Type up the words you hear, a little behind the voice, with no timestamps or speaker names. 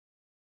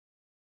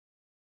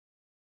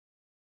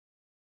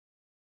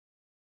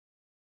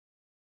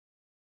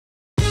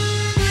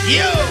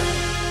Yo!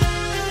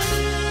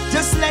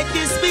 Just let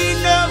this be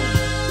known.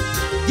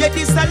 Yeah,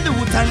 this a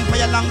Lutan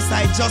Fyah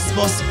alongside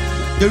Jussbuss.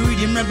 The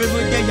rhythm rebel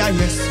with the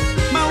yes.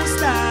 Mouse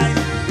time.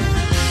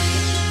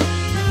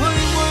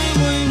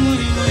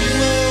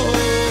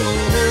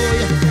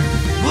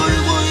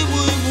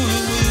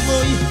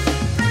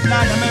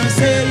 Lord have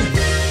mercy.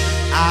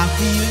 I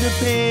feel the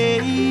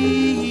pain.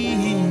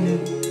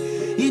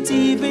 It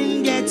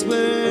even gets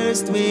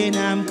worse when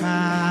I'm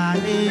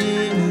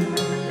calling.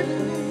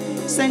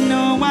 Say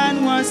no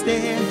one was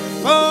there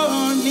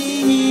for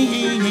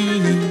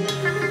me.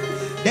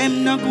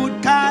 Them no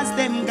good cause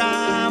them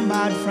gone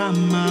bad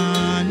from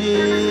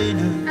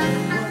morning.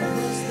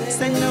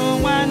 Say no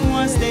one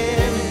was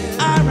there.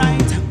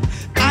 Alright,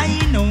 I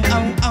know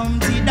how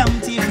Humpty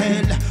Dumpty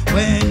fell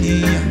when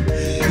he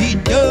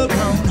hit the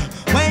ground.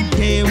 When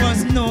there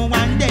was no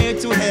one there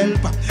to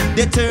help,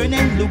 they turned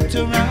and looked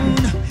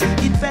around.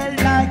 It felt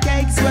like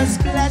eggs was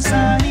splashed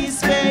on his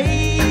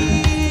face.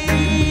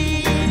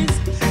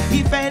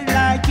 He felt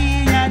like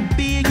he had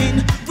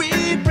been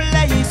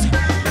replaced.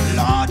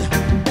 Lord,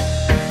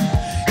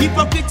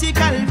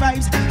 hypocritical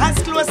vibes, as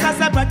close as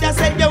a brother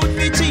said, don't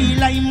be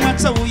chill. I'm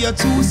watch how you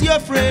choose your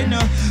friend.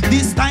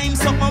 This time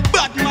something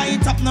bad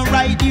might happen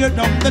right here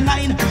down the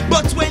line.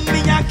 But when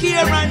me a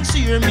care and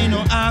cheer, me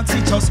no ask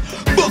it just.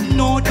 But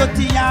no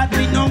dirty heart,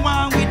 me no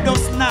one with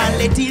us. Nah,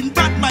 let in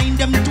bad mind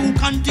them too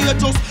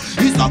contagious.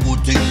 It's a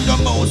good thing the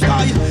most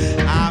high.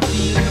 I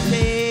feel the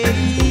pain.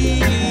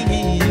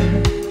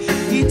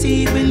 It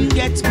even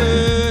gets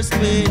worse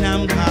when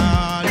I'm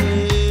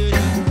calling.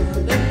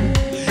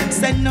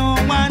 Said no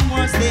one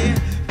was there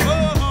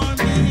for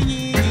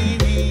me.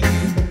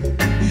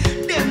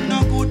 Them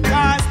no good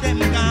cause them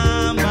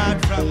gone bad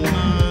from me.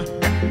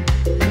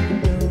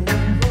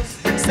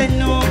 Said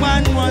no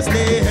one was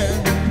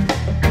there.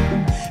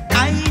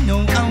 I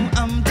know how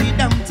Humpty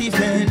Dumpty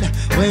fell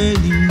when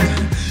he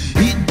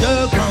hit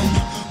the ground.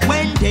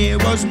 When there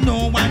was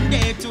no one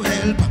there to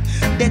help,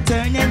 they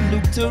turned and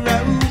looked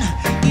around.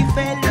 He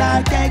felt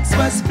like eggs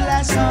was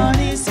splashed on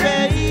his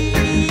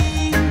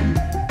face.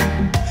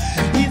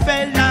 He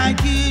felt like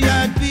he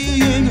had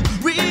been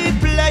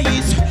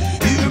replaced.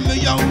 Hear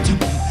me out.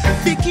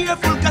 Be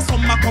careful cause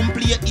some a come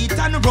play it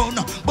and run.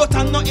 But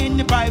I'm not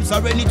any vibes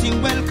or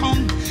anything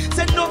welcome.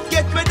 Say no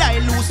get me die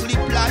loosely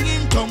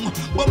flying tongue.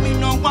 But me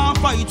no want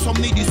fight so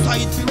me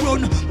decide to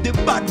run. The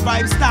bad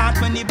vibes start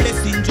when the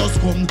blessing just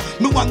come.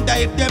 Me wonder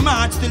if them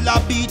heart still a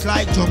beat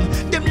like drum.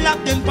 Them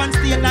lap them pants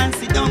stay and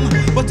sit down.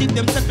 But if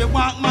them set me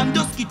walk man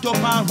just get up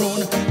and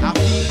run. I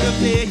feel the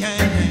pain.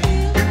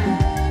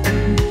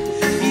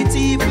 It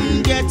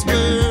even gets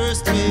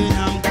worse when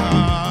I'm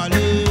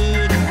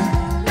calling.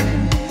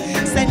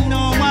 Say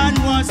no one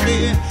was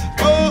there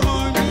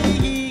for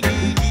me.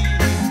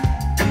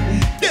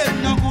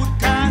 Them no good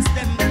cause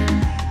them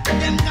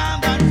gone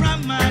bad from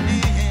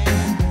money.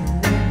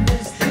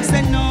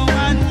 Say no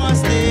one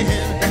was there.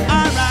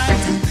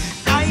 Alright,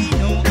 I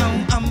know how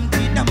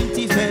Humpty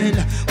Dumpty fell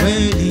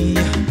when he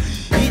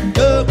hit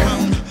the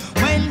ground.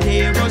 When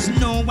there was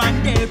no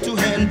one there to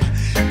help,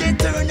 they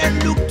turned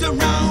and looked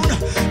around.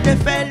 They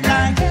felt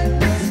like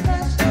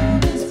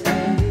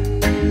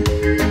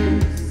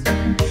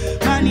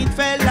and it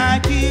felt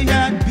like he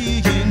had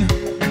been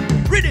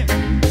rhythm.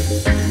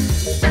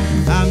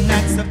 I'm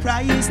not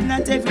surprised,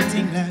 not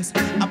everything lasts.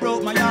 I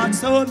broke my heart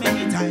so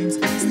many times.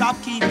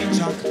 Stop keeping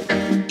track.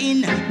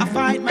 In, I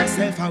fight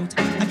myself out.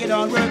 I get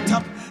all worked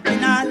up,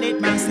 then I let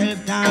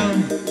myself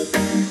down.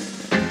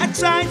 I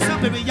tried so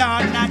very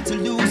hard not to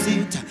lose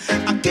it.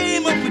 I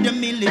came up with a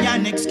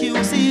million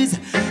excuses.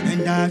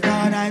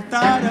 And I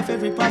thought of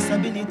every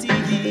possibility.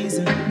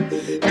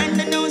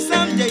 And I know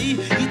someday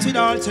it would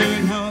all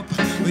turn up.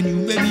 When you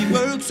made me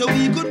work so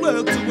we could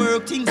work to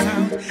work things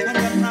out. And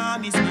I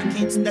promise my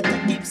kids that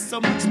I give so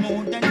much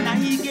more than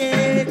I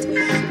get.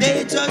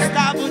 They just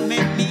haven't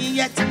met me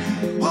yet.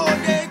 Oh,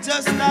 they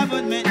just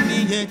haven't met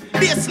me yet.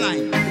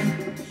 Baseline.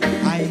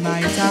 I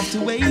might have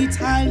to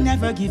wait, I'll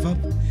never give up.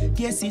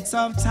 Guess it's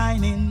of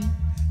timing.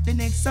 The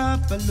next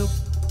overlook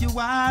you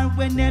are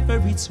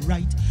whenever it's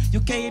right. You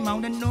came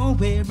out of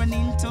nowhere and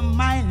into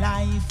my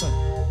life.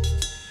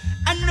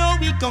 I know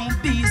it gon'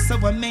 be so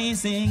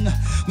amazing.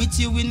 With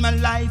you in my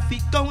life,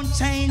 it gon'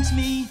 change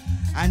me.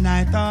 And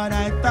I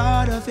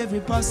thought of every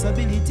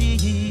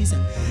possibilities.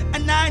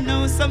 And I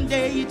know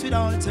someday it would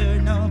all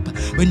turn up.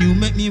 When you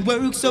make me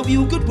work so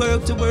you could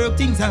work to work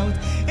things out.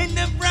 And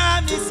I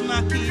promise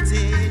my kids,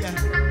 yeah.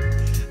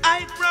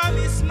 I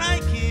promise my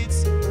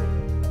kids.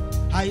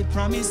 I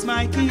promise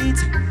my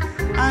kids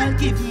I'll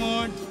give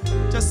more,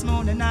 just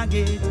more than I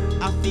get.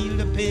 I feel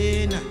the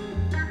pain.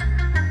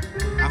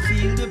 I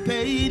feel the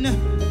pain.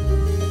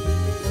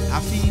 I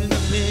feel the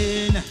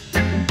pain.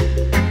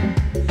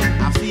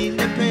 I feel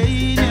the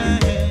pain.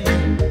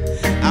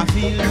 I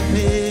feel the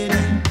pain.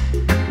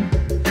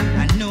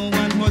 And no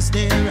one was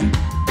there.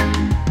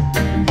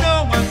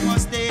 No one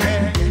was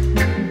there.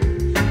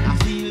 I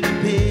feel the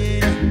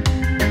pain.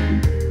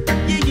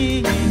 Yeah, yeah,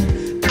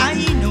 yeah. I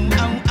know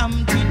how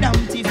Humpty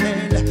Dumpty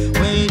fell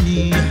when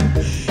he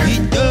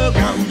hit the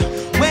ground.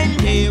 When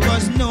there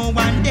was no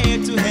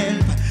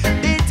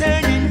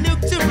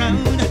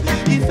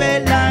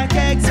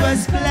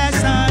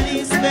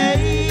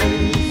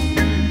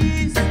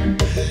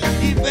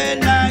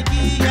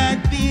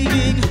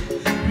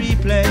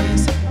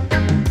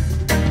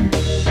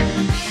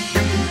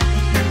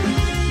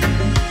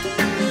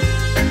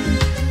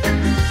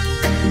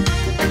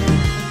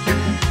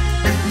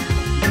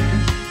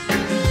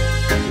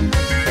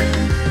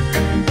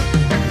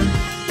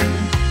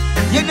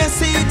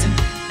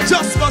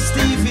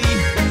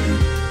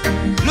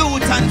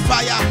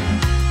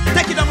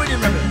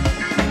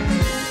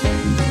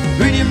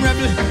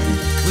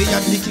We are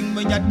the king,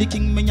 we are the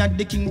king, we are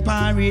the king,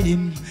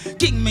 paradigm.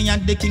 King, me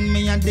and the king,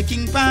 me and the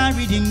king,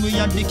 paradigm. We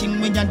are the king,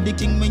 we are the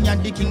king, we are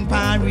the king,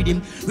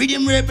 paradigm.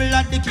 Rhythm rebel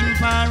at the king,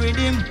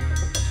 paradigm.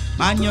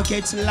 Man, you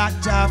catch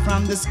lockjaw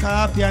from the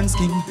scorpion's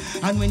king.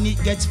 And when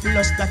it gets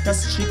flushed, that's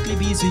strictly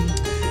busy.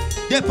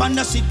 Dep on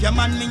the ship, your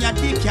man, me a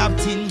the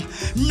captain.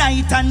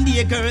 Night and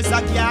day, girls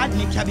a guard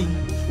me cabin.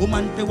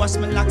 Woman, they wash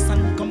me locks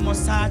and come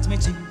massage me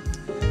chin.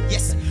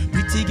 Yes,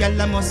 pretty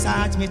girl a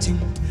massage me chin.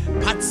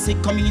 Patsy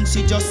come in,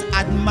 she just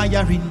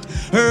admiring.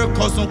 Her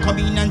cousin come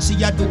in and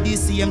she a do the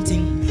same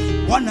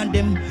thing. One of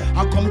them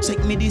a come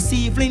check me this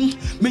evening.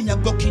 Me a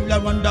go kill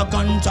her under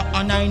ganja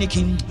and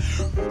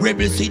Heineken.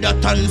 Rebel see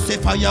that and say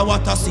fire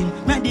what a sin.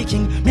 Me a the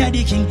king, me a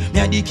the king, me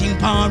a the king,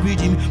 pan read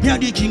him. Me a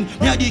the king,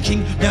 me a the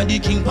king, me a the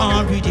king,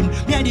 pan read him.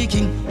 Me a the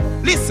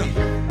king. Listen,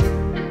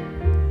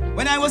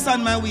 when I was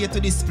on my way to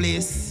this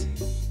place,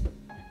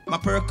 my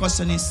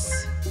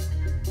percussionist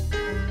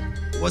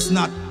was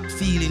not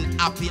feeling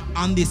happy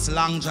on this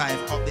long drive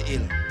up the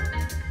hill.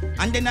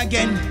 And then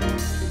again,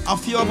 a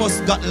few of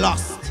us got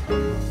lost.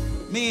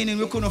 Meaning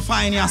we couldn't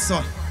find your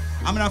son.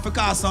 I'm gonna have to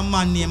call some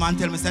man name and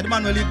tell me, say the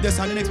man will live this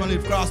and the next one will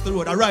live across the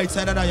road, the right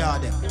side of the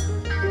yard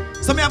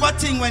there. So me have a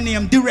thing when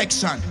name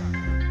direction.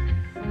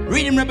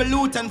 Reading Rebel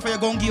Lutan Fyah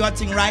gonna give a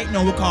thing right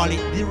now, we call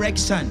it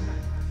direction.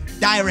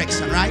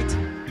 Direction, right?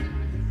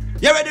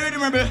 You ready, Reading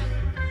Rebel?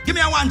 Give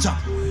me a one job.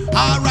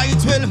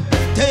 Alright, well,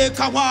 take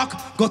a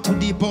walk, go to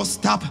the bus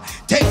stop.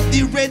 Take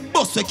the red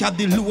bus, we have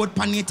the load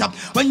pan it up.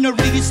 When you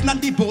reach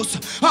not the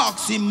bus,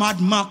 ask him Mad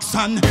Max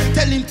and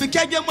tell him to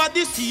carry you at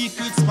the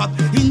secret spot.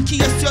 In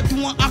case you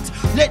don't act,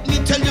 let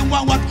me tell you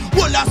what.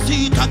 Hold a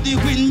seat at the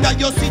window,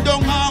 you sit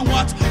down and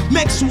watch.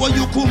 Make sure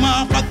you come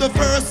off at the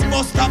first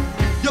bus stop.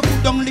 You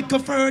go down little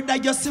further,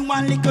 you see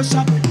one little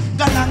shop.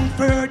 Go along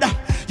further,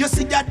 you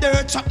see a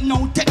dirt truck.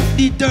 Now take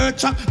the dirt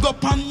truck, go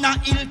on the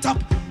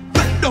hilltop.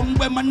 Down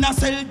where man a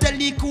sell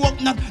deli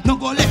coconut. No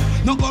go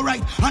left, no go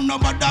right, and no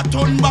bother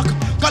turn back.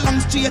 Go long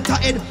straight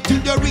ahead till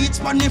you reach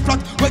pan the flat.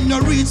 When you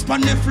reach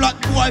pan the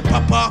flat, boy,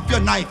 pop off your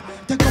knife.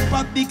 Take up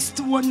a big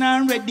stone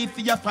and ready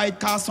for your fight.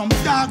 Cause some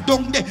dog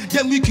down there,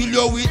 then we kill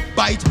you with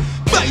bite.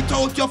 Bite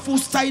out your full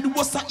side,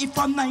 what's that if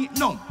a night?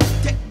 No,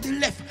 take the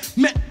left,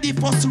 make the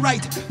first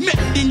right. Make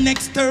the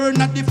next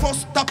turn at the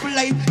first stop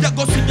light. You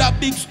go see the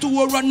big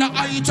store and a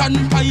height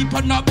and pipe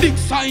and a big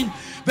sign.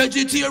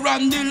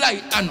 Vegetarian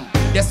delight, I know.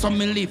 There's some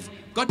me live.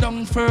 Go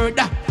down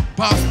further,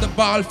 past the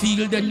ball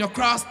field, then you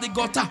cross the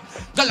gutter.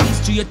 Go long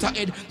straight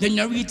ahead, then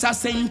you reach a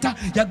center.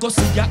 You go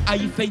see your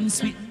high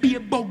fence with be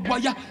bug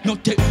wire. No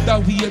take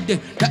the way there,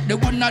 that the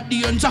one a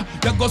danger.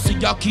 You go see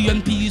your key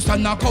and peas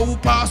and a cow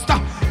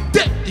pasta.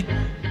 Take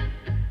the.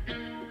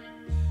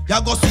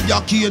 You go see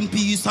your key and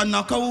peas and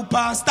a cow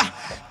pasta.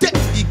 Take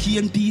the key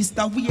and peas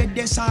the way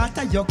they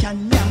shorter. You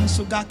can yam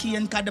sugar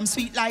cane, cause them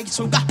sweet like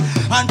sugar.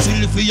 And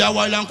chill for your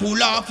while and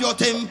cool off your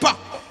temper.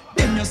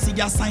 Then you see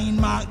a sign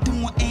mark,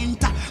 don't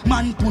enter.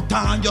 Man, put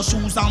on your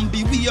shoes and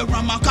beware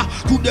a maca.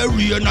 To the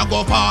rain, I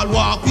go fall,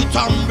 walk with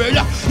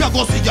umbrella. You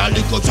go see your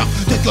little truck,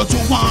 take you to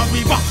one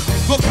river.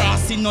 Go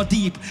crossing no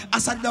deep,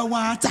 as at the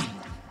water.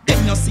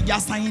 Then you see a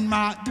sign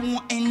mark,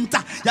 don't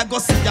enter. You go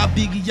see a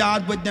big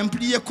yard with them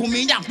play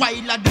coming.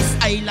 While at this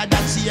island,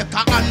 that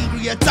shaker and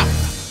greater.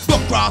 Go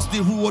cross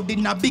the road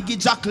in a biggie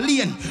jack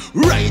lane.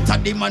 Right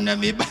at the man of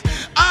me.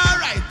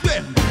 Alright,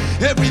 well,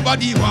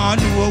 everybody want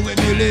to know where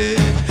we live.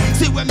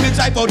 See when me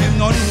drive out, them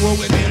not know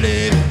where me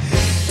live.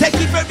 Take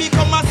it for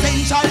become a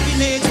central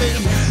village.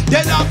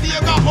 Then I fear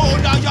a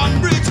whole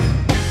iron bridge.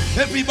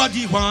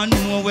 Everybody want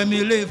to know where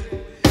me live.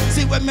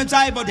 See when me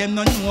drive out, them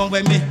not know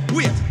where me.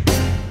 Wait,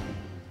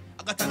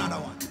 I got another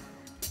one.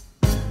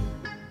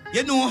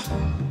 You know,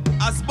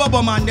 as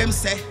Bubba man them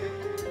say,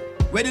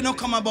 when they don't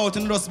come about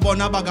and just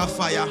burn a bag of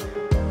fire,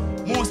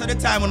 most of the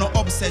time we don't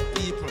upset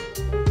people.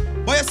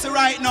 But you see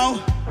right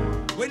now,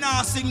 we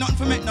not sing nothing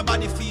to make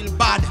nobody feel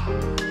bad.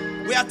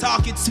 We are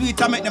talking sweet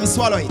to make them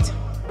swallow it.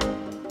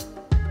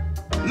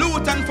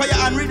 Lutan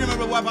Fyah and Rhythm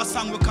we have a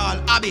song we call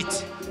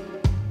Habit.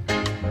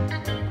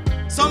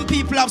 Some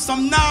people have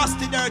some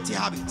nasty, dirty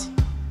habit.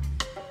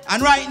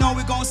 And right now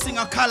we're going to sing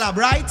a collab,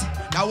 right?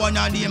 That one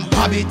on name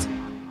Habit.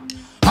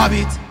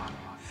 Habit.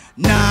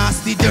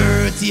 Nasty,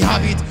 dirty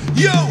habit.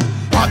 Yo,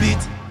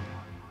 habit.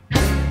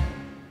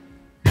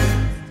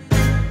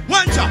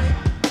 One drop.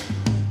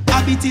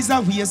 Habit is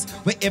a ways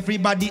where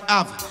everybody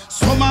have.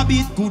 Some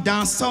habit good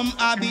and some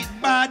habit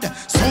bad.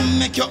 Some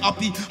make you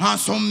happy and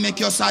some make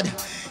you sad.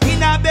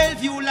 In a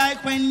Bellevue,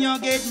 like when you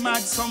get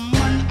mad, some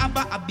man have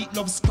a habit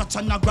love scratch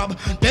and a grab.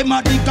 Them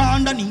a dig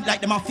underneath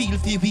like them a feel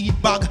for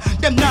weed bag.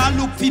 Them not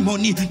look for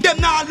money, them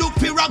not look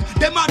for rag.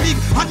 Them a dig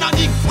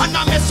and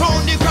a mess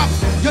on the crap.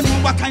 You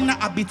know what kind of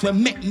habit will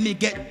make me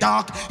get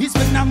dark? Is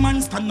when a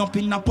man stand up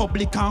in a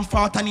public and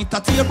fart and it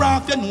a tear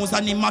off your nose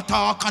and him a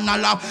talk and a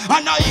laugh.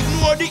 And I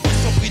ignore the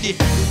issue with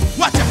it.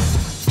 Watch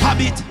out,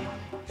 habit.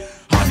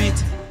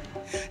 Habit,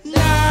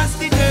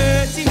 nasty,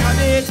 dirty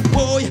habit,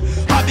 boy,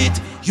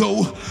 habit,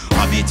 yo,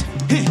 habit,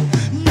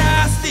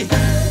 nasty.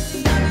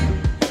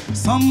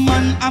 Some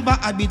man have a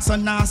habit so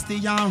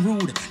nasty and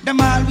rude. Them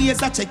always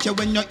a check you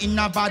when you're in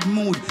a bad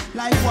mood.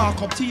 Like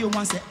walk up to you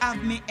and say,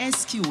 have me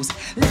excuse.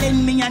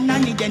 Lend me a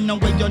nanny, then know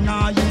when you're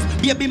not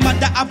use. Baby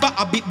mother have a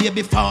habit,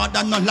 baby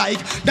father no like.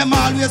 Them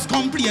always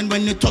complain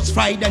when you touch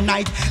Friday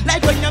night.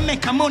 Like when you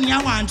make a money,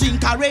 I want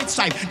drink a red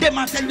stripe. Them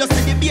a tell you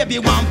say the baby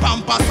want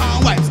pampers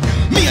and wipes.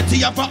 Matey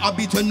have a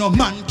habit when no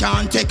man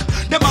can't take.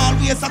 Them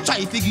always a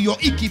try figure your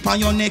icky on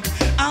your neck.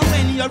 And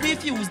when you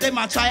refuse, them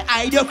a try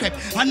hide your crep.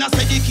 And I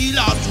say the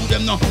killers to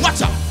them now.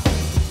 Watch out.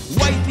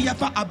 Wifey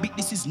have a habit,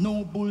 this is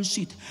no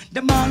bullshit.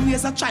 Them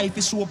always a try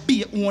to show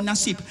be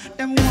ownership.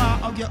 Them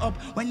want hug you up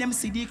when them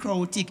see the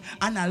crowd tick.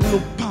 And I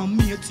look pan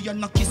me to you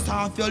knock kiss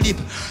off your lip.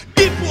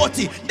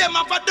 Deporty, them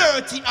have a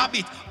dirty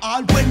habit.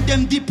 All when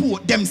them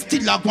deport, them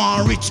still a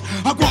go rich.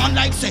 I go on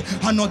like say,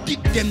 I no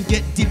dip them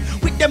get deep.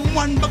 With them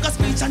one bag of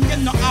speech and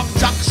them no have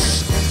jack.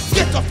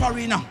 Get a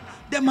foreigner,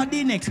 them are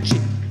the next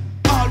shit.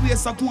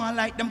 Always a go on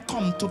like them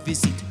come to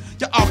visit.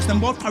 You ask them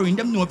about foreign,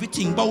 them know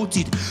everything about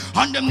it.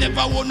 And them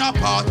never won a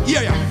part.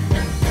 Here ya.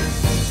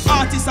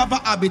 Artists have a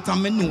habit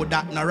and me know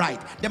that not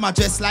right. Them are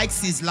dressed like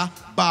Sizzler,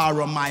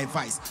 borrow my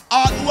vice.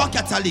 All who are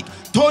Catholic,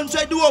 don't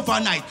try do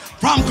overnight.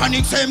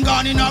 Franklyn same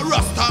gone in a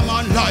Rasta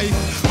man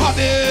life.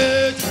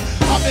 Habit,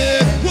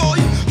 boy,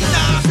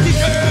 nasty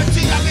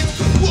dirty habit,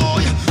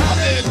 boy,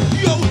 habit,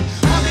 yo,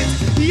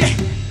 habit, yeah.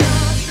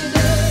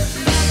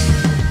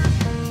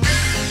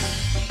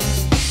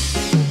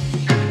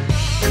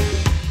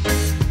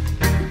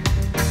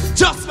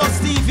 Jussbuss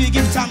TV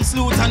give thanks,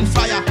 Lutan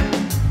Fyah.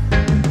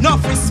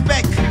 Enough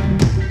respect.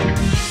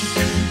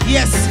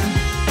 Yes,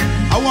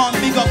 I want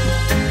big up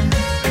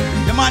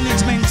the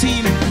management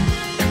team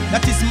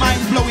that is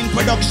mind-blowing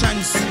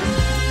productions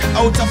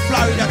out of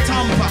Florida,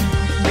 Tampa,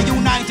 the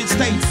United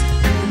States.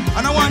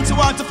 And I want you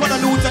all to follow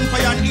Lutan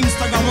Fyah on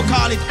Instagram. We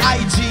call it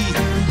IG.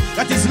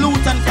 That is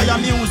Lutan Fyah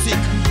Music.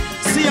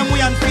 Same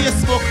way on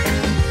Facebook.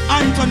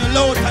 Anthony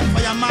Lutan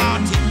Fyah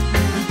Martin.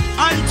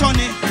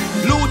 Anthony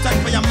Lutan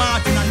Fyah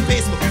Martin on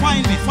Facebook.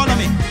 Find me, follow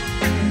me.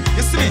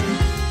 You see me?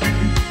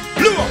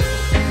 Blue up.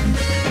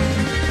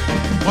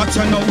 What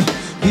you know?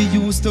 We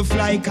used to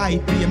fly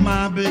kite, play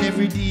marble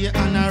every day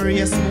and a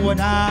race board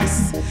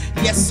ass.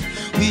 Yes,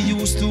 we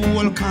used to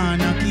hold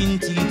corner king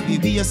teeth. We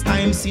waste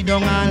time, sit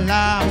down and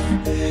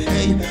laugh.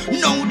 Hey,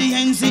 now the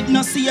ends it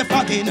no safe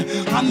again.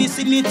 And me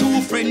see me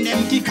two friend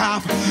them kick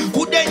off.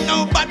 Who they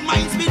know bad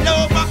minds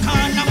below a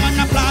corner man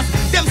a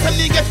blast. Them say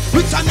me get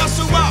rich and a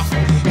show off.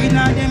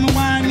 Inna them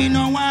want me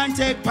no want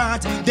take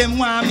part. Them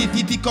want me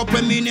fi pick up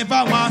when me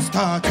never want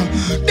start.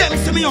 Them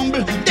see me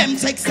humble, them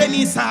text say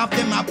me soft.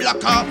 Them a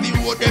block off the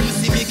road, them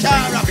see me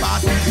car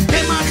apart.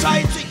 Them a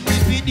try trick me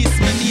with this,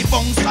 me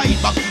bounce right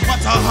back.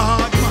 What a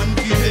hard man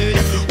fi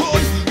head.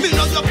 Boy, me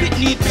know your pit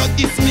need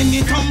you this,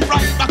 me thumb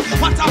right back.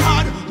 What a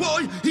hard,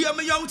 boy, hear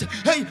me out.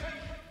 Hey,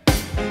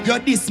 you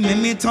this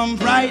me thumb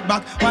right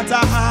back. What a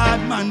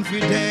hard man fi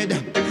dead.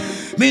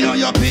 Me know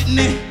your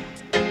pitney.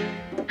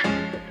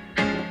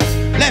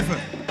 Level.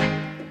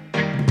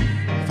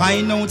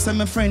 Find out some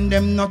my friend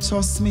them not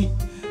trust me.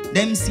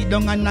 Them sit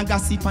down and a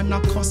gossip and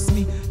a cuss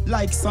me.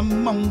 Like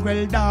some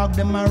mongrel dog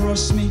them a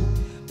rush me.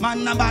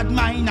 Man a bad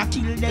mind a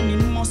kill them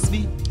it must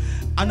be.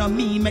 And on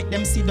me make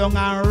them sit down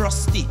and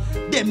rusty.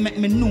 Them make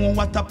me know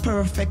what a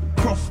perfect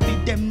cruff be.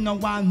 Them no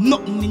want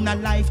nothing in a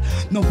life,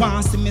 no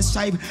want see me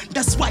strive.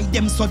 That's why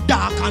them so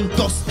dark and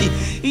dusty.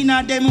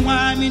 Inna them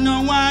want me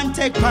no want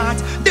take part.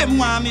 Them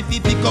want me fi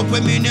pick up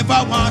when me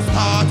never want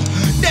start.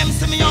 Them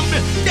see me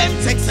humble, them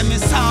text me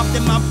soft.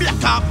 Them a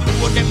black up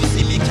before them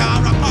see me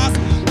car a pass.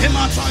 Them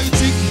a try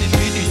trick me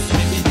with this,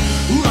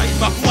 right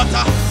back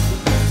water.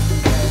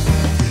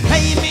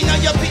 Hey, me know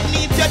you pick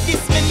me if you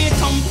diss me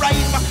thumb right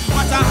back.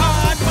 What a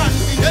hard man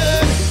fi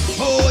dead.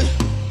 Oh,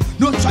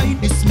 no try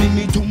this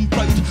me thumb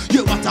right.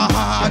 You what a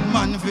hard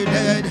man fi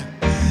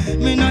dead.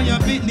 Me know you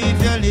pick me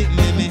if you lick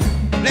me.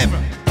 Level.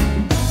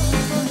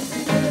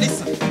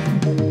 Listen.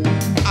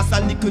 As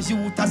a little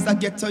youth, as a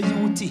ghetto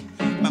youthie,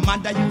 my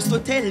mother used to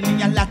tell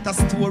me a lot of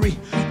story.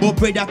 But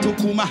brother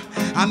Tokuma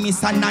and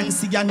Miss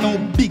Nancy, you know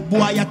big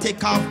boy I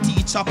take off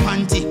teacher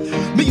panty.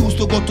 Me used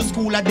to go to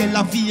school at De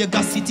La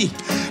Vega City.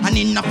 And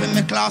enough in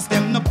my class,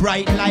 them no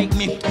bright like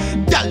me.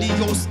 Dally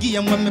house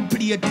game when me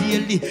play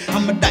daily.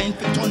 And me dying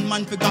for ton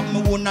man, forgot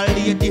me own a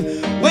lady.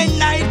 When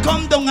night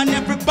come down and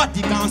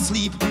everybody can't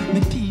sleep,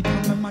 me people,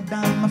 my mother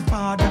and my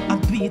father, I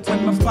beat.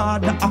 When my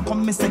father I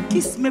come, me say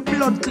kiss me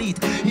blood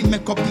cleat. He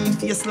make up his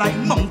face like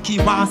monkey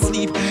want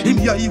sleep. Him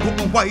yeah, he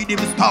wouldn't wide him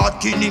start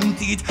killing him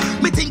teeth.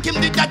 Me think him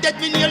did that dead,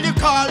 me nearly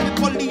call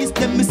the police.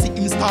 Then me see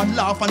him start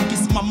laugh and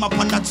kiss mama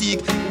on the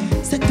cheek.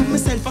 Said to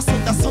myself, I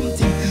said that's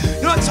something.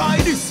 No try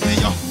this me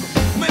yo.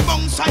 Me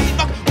bounce side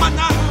back, man.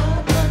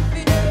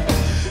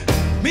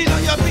 Me know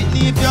you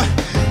pitney if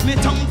you. Me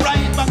tongue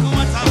right back,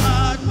 what a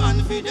hard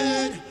man fi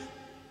dead.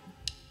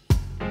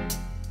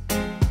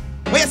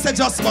 Where you say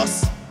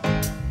Jussbuss?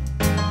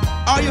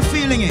 Are you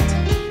feeling it?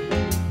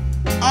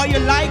 Are you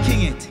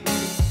liking it?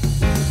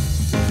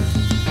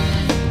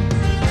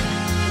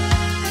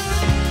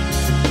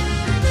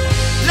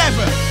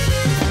 Level.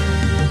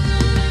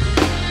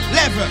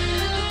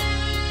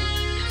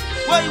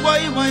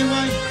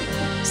 Why?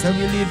 So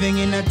we're living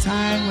in a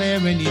time where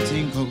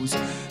anything goes.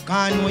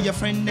 Can't know your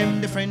friend,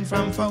 them the friend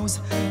from foes.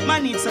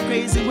 Man, it's a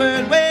crazy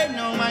world where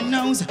no one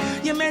knows.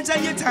 You measure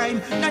your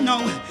time,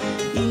 no.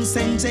 In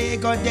San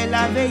Diego de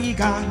la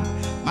Vega,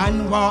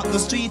 man walk the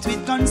street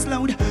with guns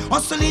loud,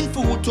 hustling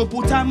food to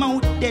put a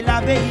mouth de la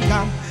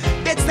Vega.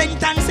 Death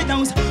sentence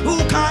those who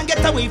can't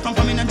get away from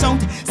coming and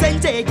out. San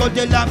Diego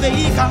de la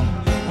Vega.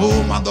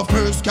 Home of the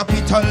first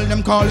capital,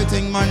 them call it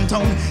Ingman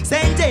Town.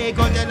 San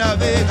Diego de la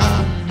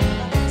Vega.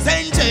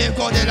 San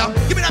Diego de la.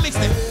 Give me that mix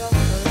name.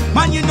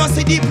 Man, you know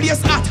see the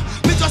place hot.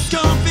 Me just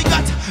can't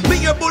forget.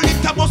 Me a bullet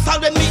a bust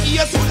out when me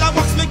ears full of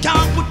wax. Me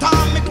can't put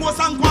on me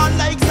clothes and go on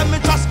like some me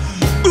just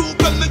broke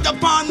when me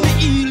upon me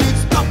heel it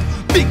stop.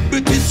 Big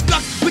British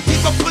clock, we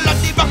keep a full of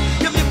the back.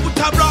 Yeah, me put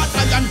a broad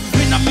iron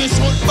in a me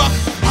short back.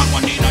 And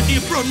one in a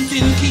the front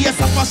in case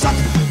of a shot.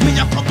 Me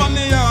a cover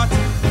me heart.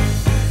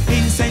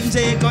 In San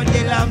Diego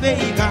de la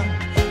Vega,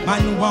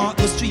 man walk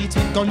the street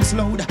with guns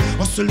loud,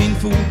 hustling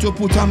food to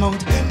put a mouth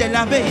de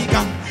la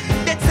Vega.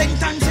 Death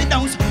sentence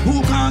those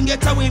who can't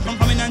get away from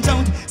coming and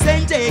out.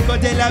 San Diego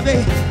de la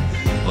Vega.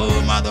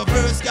 Home of the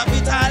first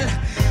capital,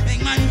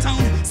 Ingman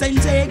Town. San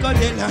Diego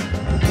de la.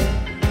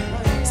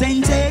 San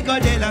Diego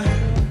de la.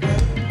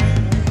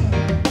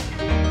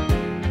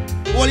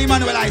 Holy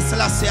Manuel I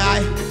Selassie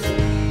I.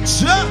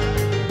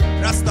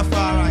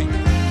 Rastafari.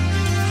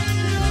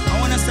 I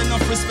want to send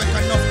enough respect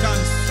and enough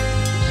thanks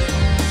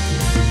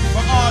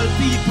for all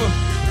people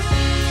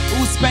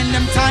who spend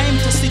them time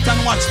to sit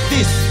and watch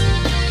this.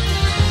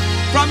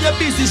 From your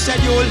busy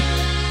schedule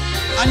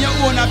and your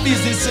own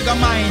business to your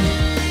mind,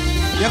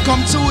 you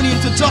come tune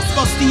into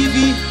Jussbuss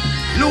TV,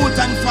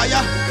 Lutan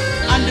Fyah,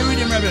 and the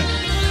Rhythm Rebel.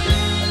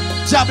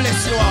 God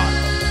bless you all.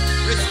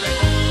 Respect.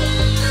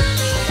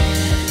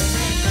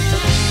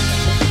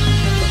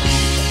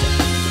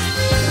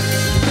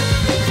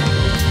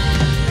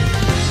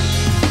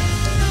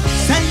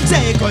 San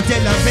Diego de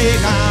la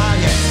Vega,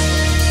 yes,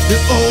 the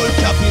old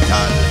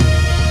capital.